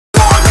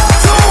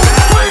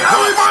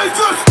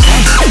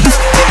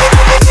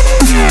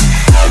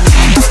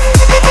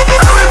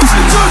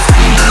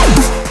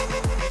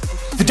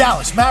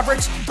Dallas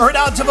Mavericks are at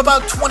odds of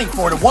about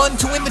 24-1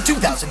 to win the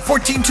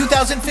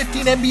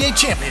 2014-2015 NBA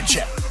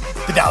championship.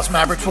 The Dallas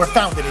Mavericks were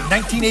founded in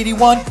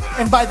 1981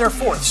 and by their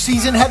fourth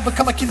season had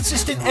become a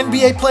consistent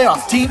NBA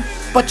playoff team,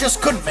 but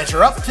just couldn't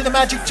measure up to the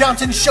Magic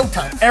Johnson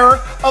Showtime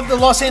era of the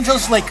Los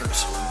Angeles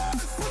Lakers.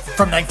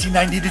 From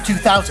 1990 to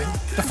 2000,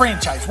 the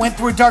franchise went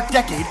through a dark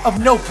decade of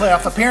no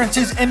playoff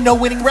appearances and no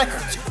winning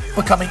records,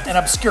 becoming an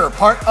obscure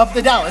part of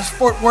the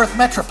Dallas-Fort Worth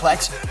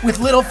Metroplex with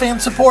little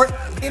fan support,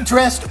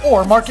 interest,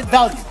 or market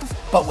value.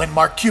 But when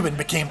Mark Cuban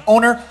became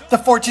owner, the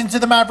fortunes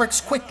of the Mavericks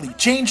quickly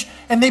changed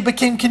and they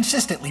became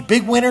consistently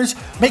big winners,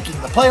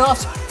 making the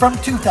playoffs from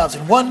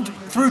 2001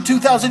 through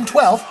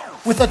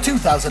 2012 with a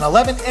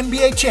 2011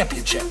 NBA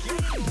championship.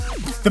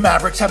 The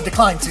Mavericks have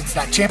declined since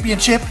that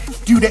championship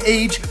due to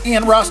age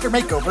and roster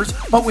makeovers,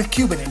 but with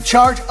Cuban in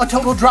charge, a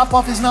total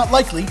drop-off is not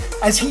likely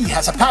as he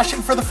has a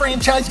passion for the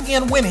franchise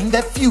and winning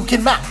that few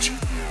can match.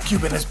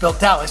 Cuban has built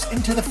Dallas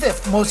into the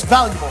fifth most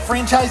valuable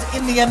franchise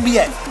in the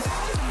NBA.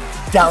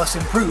 Dallas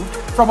improved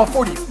from a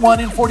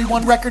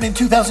 41-41 record in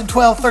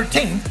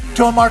 2012-13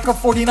 to a mark of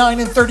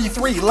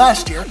 49-33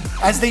 last year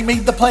as they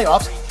made the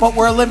playoffs but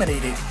were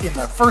eliminated in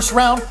the first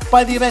round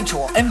by the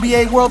eventual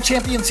NBA World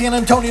Champion San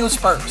Antonio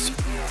Spurs.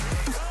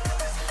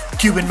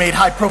 Cuban made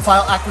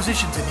high-profile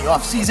acquisitions in the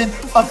offseason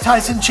of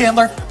Tyson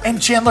Chandler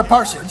and Chandler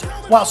Parsons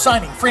while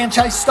signing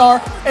franchise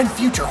star and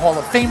future Hall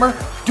of Famer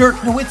Dirk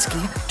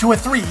Nowitzki to a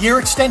 3-year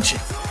extension.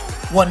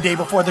 One day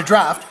before the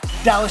draft,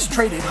 Dallas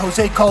traded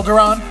Jose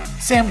Calderon,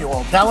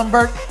 Samuel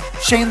Dalembert,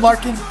 Shane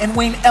Larkin, and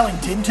Wayne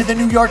Ellington to the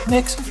New York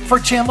Knicks for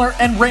Chandler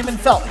and Raymond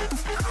Felton.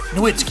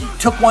 Nowitzki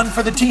took one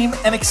for the team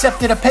and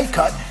accepted a pay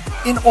cut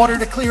in order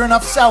to clear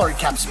enough salary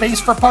cap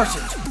space for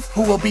Parsons,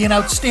 who will be an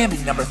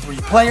outstanding number 3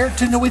 player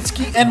to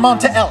Nowitzki and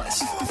Monta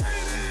Ellis.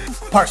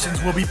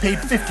 Parsons will be paid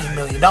 $15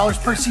 million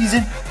per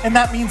season, and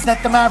that means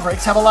that the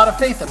Mavericks have a lot of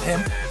faith in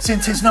him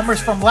since his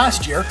numbers from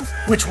last year,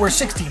 which were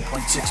 16.6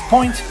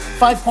 points,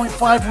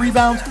 5.5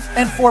 rebounds,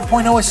 and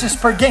 4.0 assists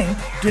per game,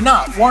 do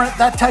not warrant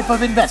that type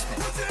of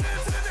investment.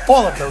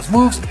 All of those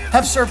moves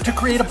have served to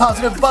create a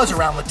positive buzz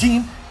around the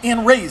team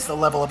and raise the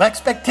level of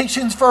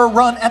expectations for a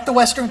run at the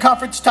Western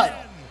Conference title.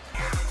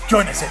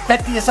 Join us at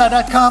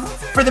BetDSI.com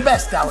for the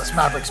best Dallas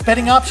Mavericks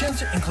betting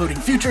options, including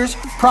futures,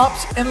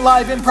 props, and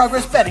live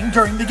in-progress betting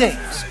during the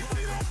games.